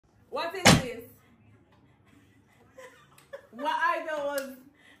What are those?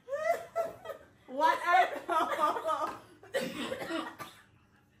 What are those?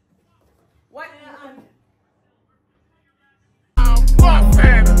 What are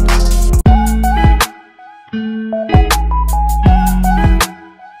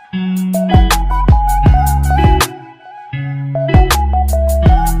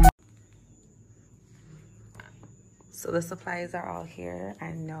So the supplies are all here,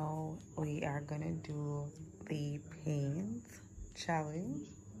 and now we are gonna do the paint challenge.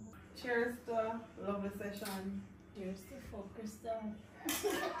 Cheers to a lovely session. Cheers to focus down.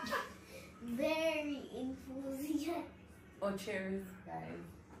 Very enthusiastic. Oh, cheers, guys.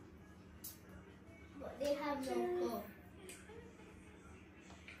 But they have no cup.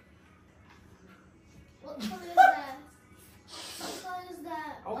 What color is that? What color is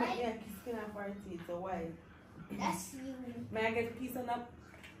that? Okay, White? yeah, skin off our teeth, so white. That's you. May I get a piece of that?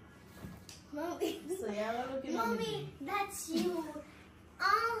 Mommy. So yeah, look at Mommy, that's you.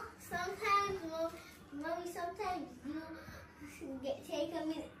 Sometimes, Mommy, sometimes you take a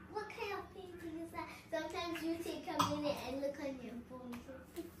minute. What kind of painting is that? Sometimes you take a minute and look on your phone.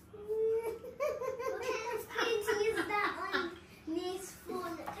 What kind of painting is that on Nate's phone?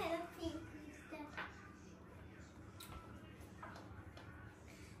 What kind of painting is that?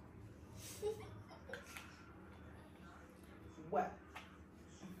 What?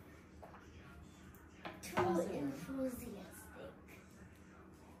 Too enthusiastic.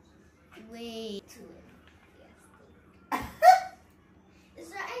 Way too enthusiastic. Is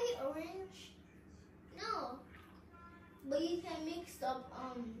there any orange? No. But you can mix up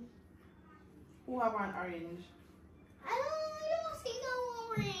Who have an orange? I don't see no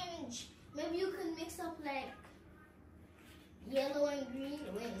orange. Maybe you can mix up like yellow and green.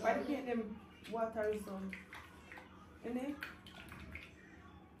 Wait, Why no. do you paint them watery so? In it?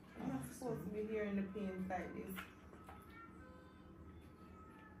 I'm not supposed to be here in the paint like this.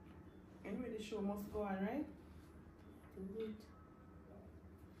 Anyway, the show must go on, right?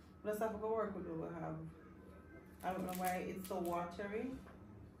 Let's have a go work with what we have. I don't know why it's so watery,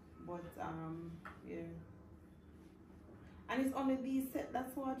 but yeah. And it's only these set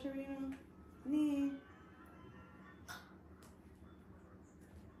that's watery, you know? Nee.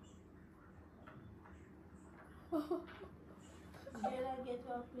 Did I get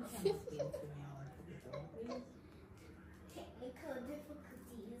off the chance? Technical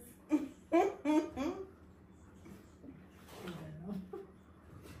difficulties.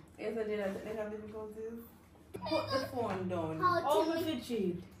 Yes, I did. They have difficulties. Put the phone down. Oh, look at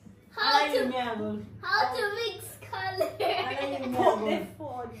cheat. How to mix color. Put the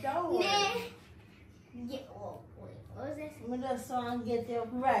phone down. Yeah, wait, what was that? I'm just want to get your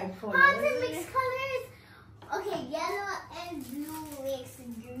right color. How to mix colors? Okay, yellow and blue makes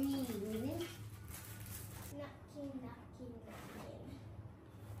green. Knocking.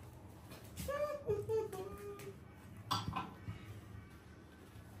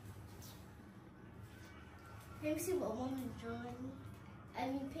 Let me see what Mommy's drawing. I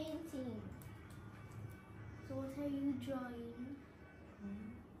mean painting. So what are you drawing?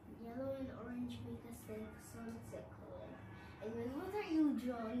 Yellow and orange make a sunset color. And then what are you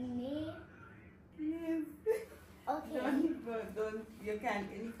drawing, Nate? Yes. Okay. Don't, you can't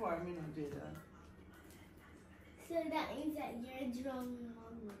inform me, no, Jada. So that means that you're drawing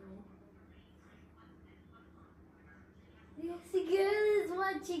Mommy. Yes, the girl is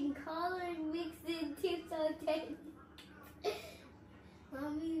watching color and mixing tips on tape.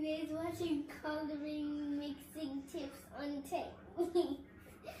 Mommy is watching coloring, mixing tips on tape.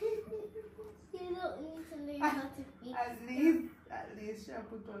 You don't need to learn how to mix. At least she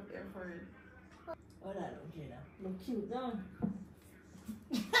put out effort. Oh, that look cute. Look cute, don't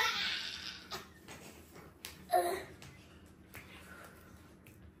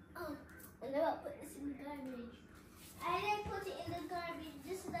Oh, and then I'll put this in the garbage. I didn't put it in the garbage.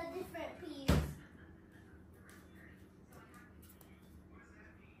 This is a different piece.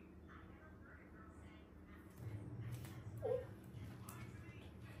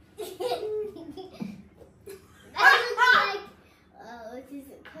 That looks like, what is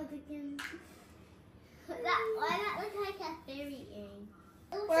it called again? Why that look like a fairy earring?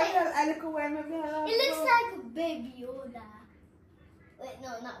 It looks like a baby Yoda. Wait, no,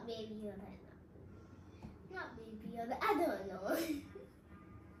 not baby Yoda. Not baby Yoda. I don't know.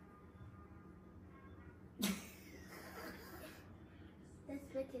 That's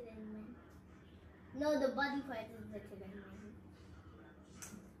better than mine. No, the body part is better than mine.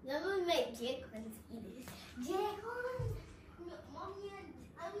 Let me make Jacqueline see this. Jacqueline! Mommy and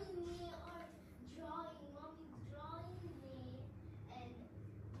me are drawing. Mommy's drawing me and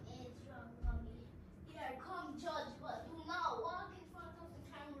it's drawing Mommy. Here, come judge what you know.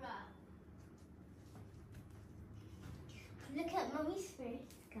 Mommy's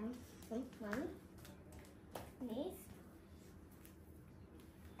first. Come, mommy. Nice.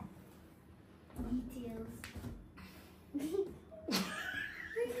 Details.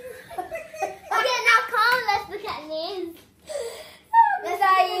 Okay, now come. Let's look at names. Let's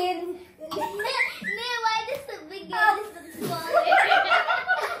Ian. Why this look bigger? This look smaller.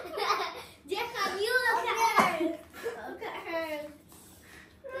 Jacob, you look at her. Look at her.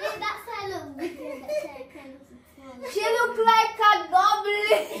 Wait, that side look bigger. That side kind of smaller. She look like a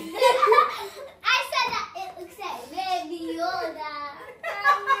goblin. I said that it looks like Baby Yoda.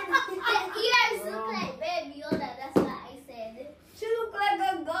 The ears look like Baby Yoda. That's what I said. She look like a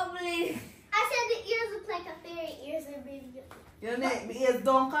goblin. I said the ears look like a fairy ears and Baby Yoda. You know, the ears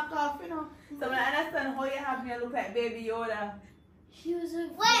don't cock off, you know. So I understand how you have me look like Baby Yoda. She was a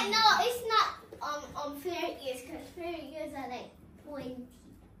Wait, no, it's not fairy ears because fairy ears are like pointy,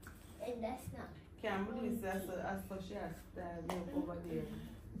 and that's not. Can't believe that's as for she has that look over there.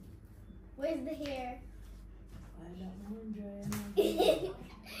 Where's the hair? I don't know, Joanna.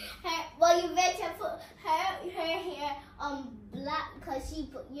 Her, well, you better put her hair black because she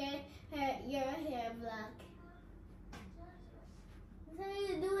put your hair black. What are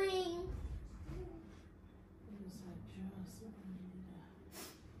you doing? There's a jar, something in there.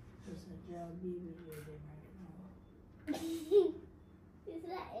 There's a jar baby there right now. Is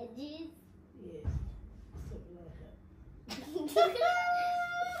that edges? Yes, something like that.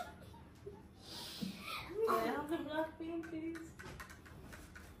 Can I have the black paint, please?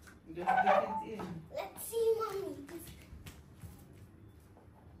 Just get it in. Let's see, mommy.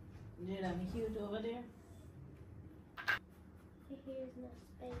 Jada, I'm cute over there. Her hair is not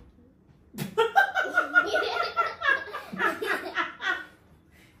spiky.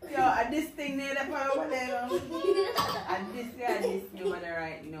 Yo, at this thing there, the power over there. At this over there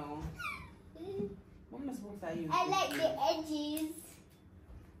right now. What am I supposed to use? I like the edges.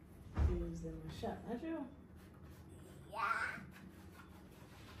 Use them a shot, not you? Yeah.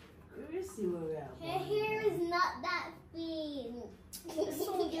 We will see where we are. Her hair is not that thin.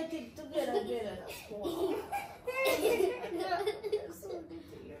 So get it together, Jada. Wow. So get it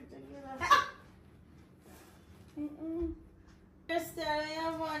together. Hairstyle,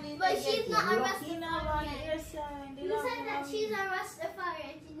 I want it. But she's not a You Rastafarian. know about hairstyle. You said that she's a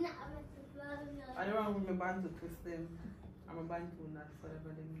Rastafarian. She's not a Rastafarian. I don't want with my band to twist them. I'm a band to not whatever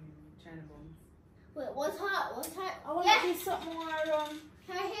them China bombs. Wait, what's her? I want Yeah. to do something more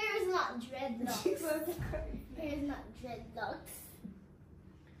Her hair is not dreadlocks. Jesus Christ. Her hair is not dreadlocks.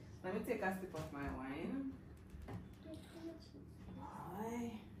 Let me take a sip of my wine.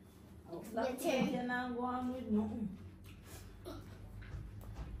 Why? Your turn. You're not going with nothing.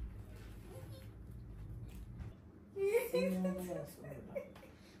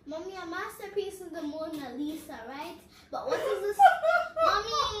 Mommy, a masterpiece is the Mona Lisa, right? But what is this?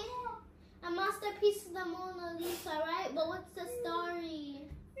 Mommy, a masterpiece is the Mona Lisa, right? But what's the story?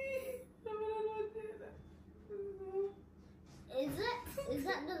 Is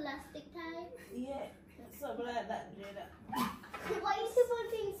that the elastic tie? Yeah, something like that, Jada. Why are you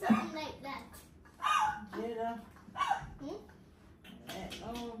supporting something like that? Jada. Hmm?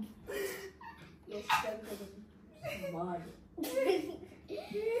 Yes, body.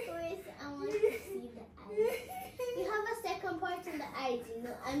 Where's, I want to see the eyes. You have a second part in the eyes, you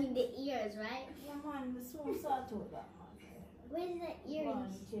know? I mean the ears, right? Yeah, man, the soul start to that, man. Where's the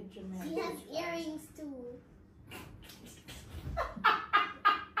earrings? Man, He has earrings too.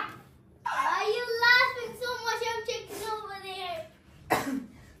 Why are you laughing so much? I'm checking over there.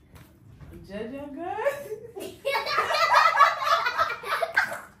 Jaja girl.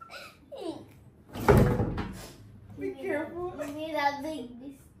 Be careful. You need a big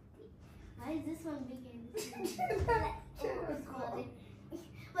this. Why is this one bigger?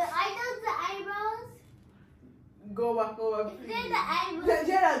 But I know the eyebrows. Go back over. They're the eyebrows.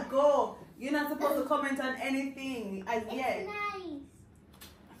 Jada, go. You're not supposed to comment on anything as yet. It's nice.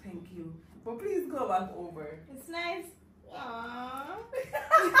 Thank you. But please go back over. It's nice. Aww.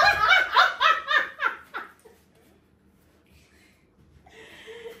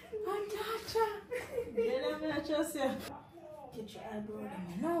 Then I'm gonna trust you. Get your eyebrow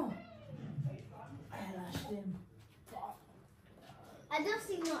them. No. Eyelash them. I don't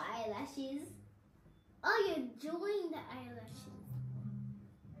see no eyelashes. Oh, you're doing the eyelashes.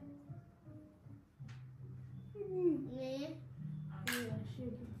 Yeah.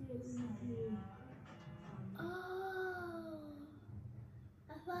 Oh.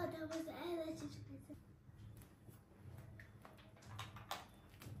 I thought that was the eyelashes.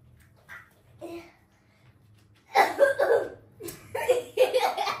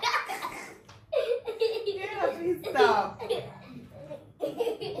 Please stop.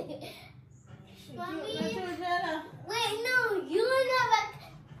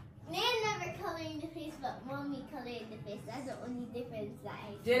 color in the face. That's the only difference that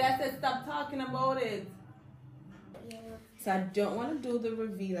I Jada said stop talking about it. yeah. So I don't want to do the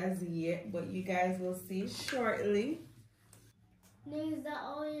reveal as yet, but you guys will see shortly. Now, is that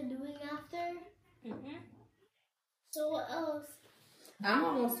all you're doing after? Mm-hmm. So what else? I'm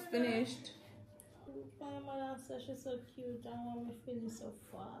almost finished. My mother said she's so cute. I want me to finish so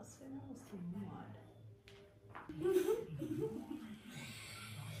fast. You know, so mad.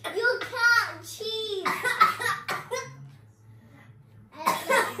 You can't cheat. And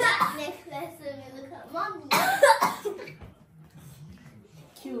that necklace when we look at mommy.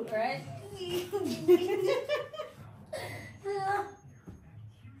 Cute, right?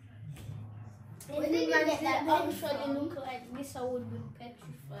 When did you get that actually look like this, I would be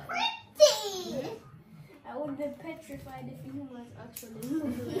petrified. pretty? I would be petrified if humans actually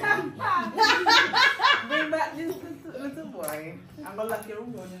looked Bring back this little boy. I'm gonna lock your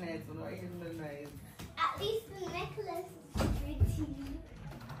room down tonight, so I hear the noise. At least the necklace is pretty.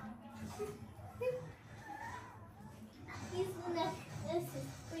 At least the necklace is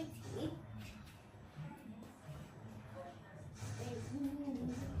pretty.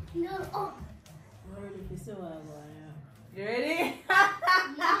 No, oh, Ready for so well, You ready?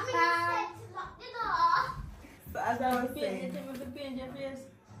 mommy said to lock the door. So as I was yeah. saying, Paint your face.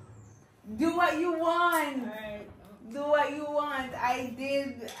 do what you want. Alright. Do what you want. I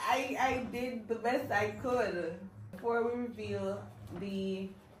did the best I could. Before we reveal the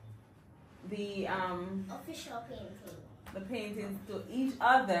Official painting. the paintings to each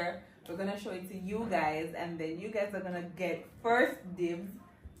other, we're gonna show it to you guys, and then you guys are gonna get first dibs.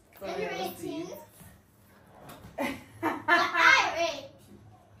 So And you'll ratings. see. I rate.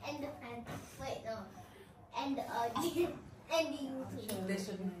 And the fan. Wait, no. And the audience. And the YouTube. This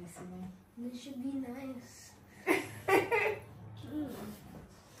should be nice, you know. This should be nice.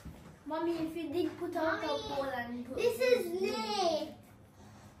 Mommy, if you did put out a Mommy, poll and put This is Nate.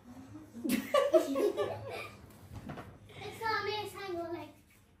 It's not me. It's Hango like.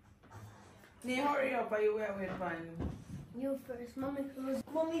 Nee, hurry up, are you waiting fun? you first, Mommy, because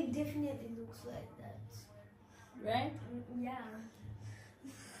Mommy definitely looks like that. Right? Yeah.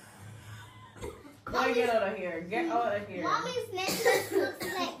 Boy, get out of here. Get out of here. Mommy's necklace looks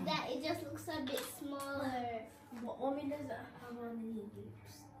like that. It just looks a bit smaller. But Mommy doesn't have any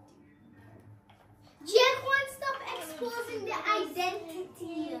lips. Jack won't stop exposing the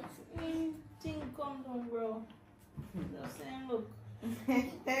identity. Thing come down, bro. Just saying, look.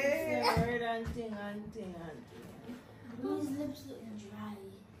 Red and thing and thing and thing. Mommy's lips look dry.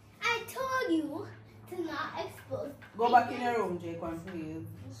 I told you to not expose. Go back in your room, Jaquan, please.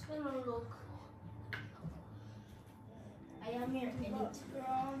 Just gonna look. I am here to edit.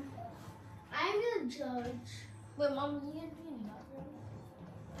 Background. I'm the judge. Wait, Mommy, you're doing that.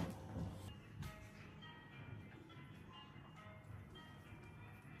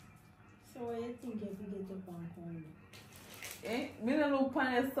 So what you think if you get up on corner? Eh? Me no look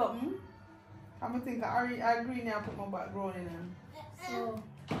pan or something. I'm gonna think I agree now put my background in them. So,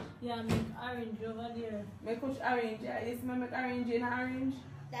 yeah, make orange over there. Make which orange? Yeah, this me make orange in orange.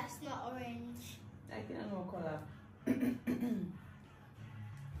 That's not orange. I can't know color.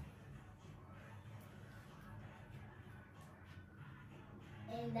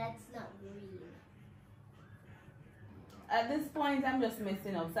 And that's not green. At this point, I'm just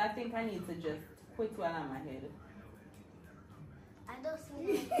messing up, so I think I need to just quit while I'm ahead. I don't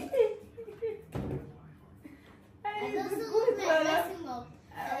see that. I It need to doesn't quit look like while I'm- messing up.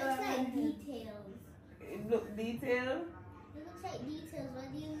 It looks like details. It look detailed. It looks like details.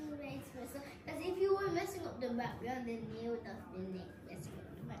 What do you mean by expressive? Because if you were messing up the background, then they would have been messing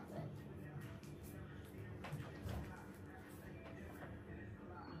up the background.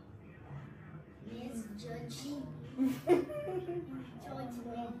 Miss Judging.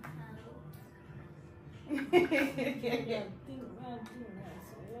 Judgmental. Yeah, think,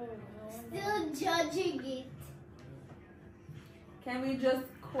 Still judging it. Can we just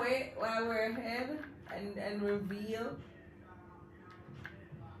quit while we're ahead and reveal?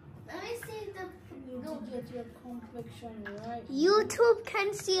 Let me see the. You need to get your complexion right. YouTube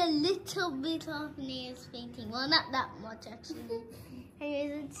can see a little bit of nails painting. Well, not that much actually.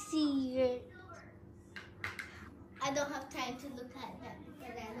 Anyways, let's see it. I don't have time to look at that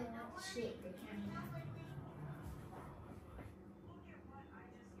because I don't want to shake the camera.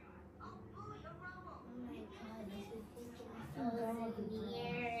 Oh my god, this is taking 1,000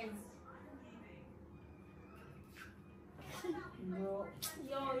 years. Bro,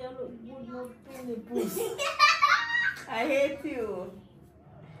 yo, you look good, no penny puss. I hate you.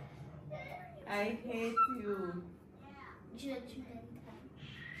 I hate you. Judgmental.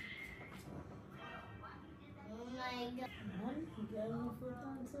 Oh my god. Man, you got enough for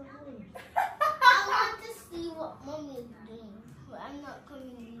that, so good. I want to see what mommy is doing, but I'm not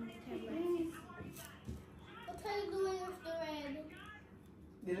coming in the camera. What are you doing with the red?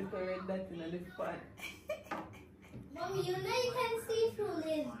 The little red dot in the fun. Mommy, you know you can see through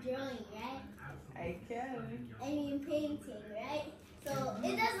this drawing, right? I can. I mean painting, right? So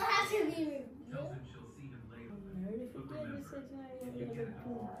it doesn't have to be reviewed. I already forget you said you had a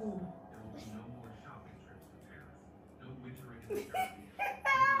poo-poo.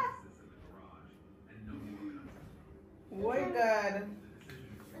 Oh my god.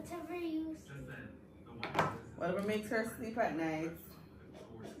 Whatever you Whatever makes her sleep at night.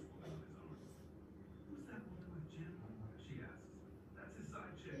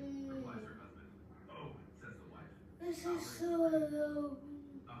 This is so low.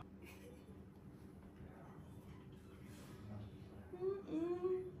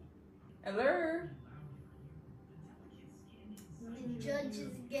 Hello. The judge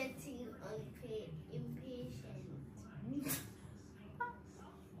is getting impatient.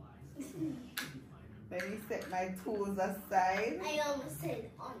 Let me set my tools aside. I almost said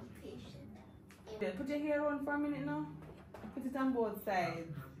impatient. Put your hair on for a minute now. Put it on both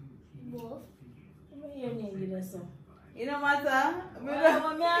sides. Both. What your name give us so? You know matter?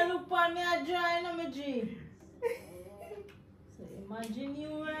 Well, me a look on me a drawing on my G. So imagine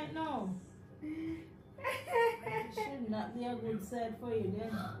you right now. It should not be a good side for you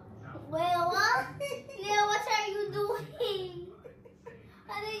then. Well, what? Leah, what are you doing?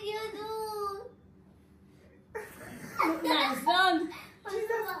 What did you do? Nice done.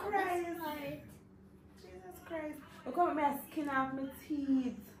 Jesus Christ. Jesus Christ. Look how me skin off my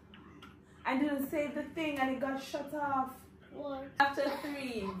teeth. I didn't save the thing and it got shut off. What? After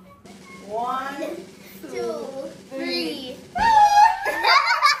 3. 1, 2, 3.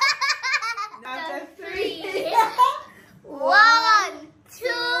 After 3. 1, 2, 3.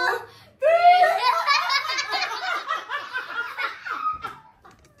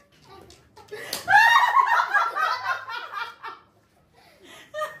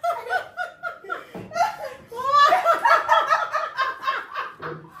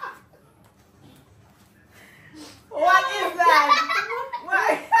 What is that?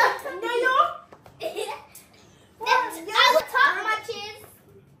 What? The top matches.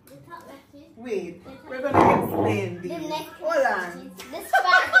 The top matches. Wait, we're gonna explain The these. neck Hold matches. on. The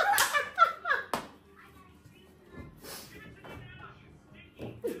span.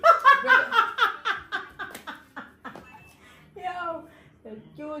 Yo, you're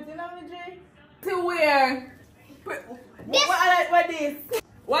cute, you know me G? To wear. What is this?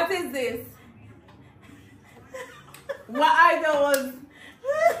 What is this? What are those?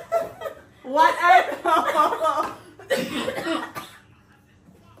 What are those?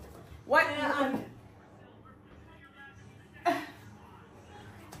 What?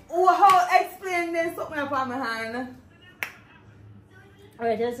 How explain this? Something upon my hand.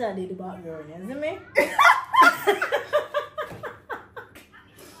 Alright, that's how I did the background, isn't me?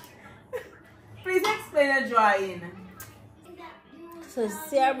 Please explain the drawing. So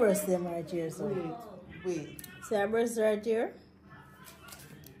see our breast them right here, so. Wait. See our breast right here?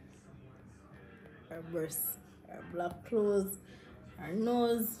 Our breasts, our black clothes, our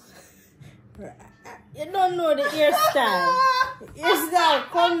nose. You don't know the hairstyle. The hairstyle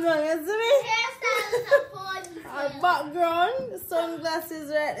comes on, you see me? Hairstyle is a ponytail. Our background, the sunglasses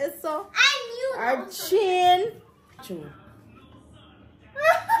right there, so. I knew Our that was chin. True.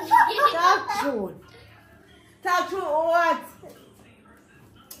 Talk true. Talk to what?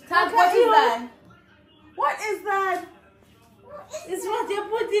 Talk Look what at is you. that? What is that? It's what you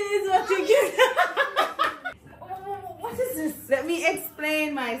put in, it's what you give. What is this? Let me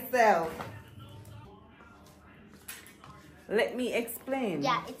explain myself. Let me explain.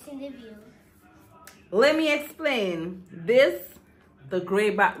 Yeah, it's in the view. Let me explain. This, the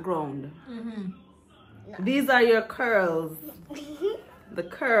gray background. These are your curls. The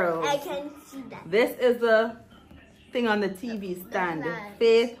curls. I can see that. This is the thing on the TV stand. flag.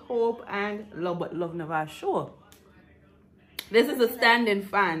 Faith, hope, and love, but love never show. This is a standing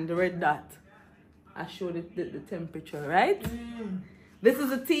fan, the red dot. I showed it the temperature, right? This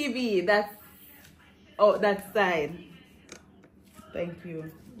is a TV that's that side. Thank you.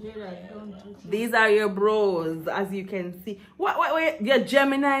 These are your bros, as you can see. What your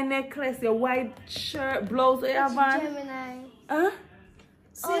Gemini necklace, your white shirt, blouse, what you have on? Gemini. Huh?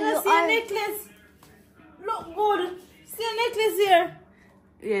 See your necklace. Look good. See your necklace here.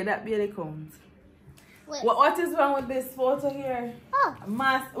 Yeah, that barely counts. Wait. What is wrong with this photo here? Oh.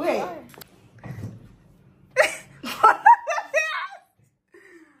 Mask. Wait.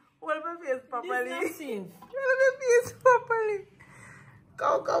 What if face properly. This is not safe. Hold your face properly.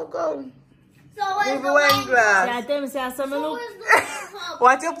 Go. So where's Move the the wine wine glass. Yeah, tell me, say, some So look. where's the wine cup?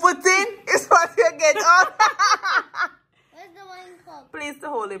 What you put in is what you get out. Where's the wine cup? Please to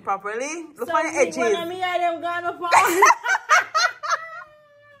hold it properly. Look So on the edges. when me and them gone up on.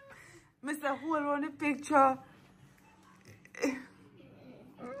 Mr. Hold on the picture.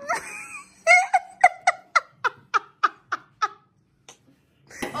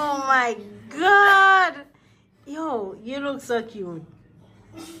 Oh my God. Yo, you look so cute.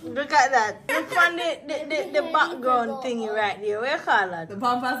 Look at that. Look on the background thingy right there. What you call that? The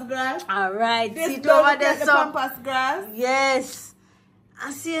pampas grass. Alright. This Sit don't over look there, like the so. pampas grass. Yes.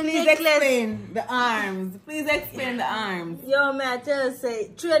 I see a Please necklace. explain the arms. Please explain the arms. Yo, man, I tell you,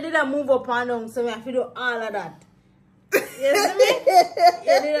 say, Trey did I move up and down, so I have to do all of that. You see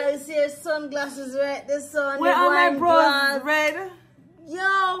me? You see your sunglasses, right? The sun, Where the are my wine bros? glass. Red.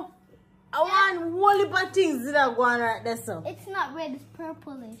 Yo, I want whole heap of things that are going right there, so. It's not red, it's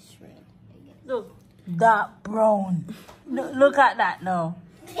purplish red. Look, dark brown. Look at that now.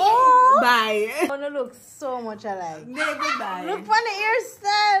 Oh, Bye. gonna look so much alike. Goodbye. Look for the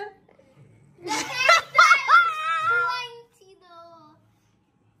hairstyle. The hairstyle is 20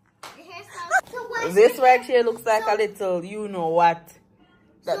 though. The hairstyle. So where's This the right here looks like a little, you know what?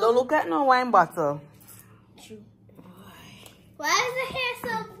 That don't look like no wine bottle. Why is the hair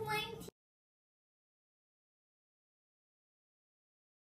so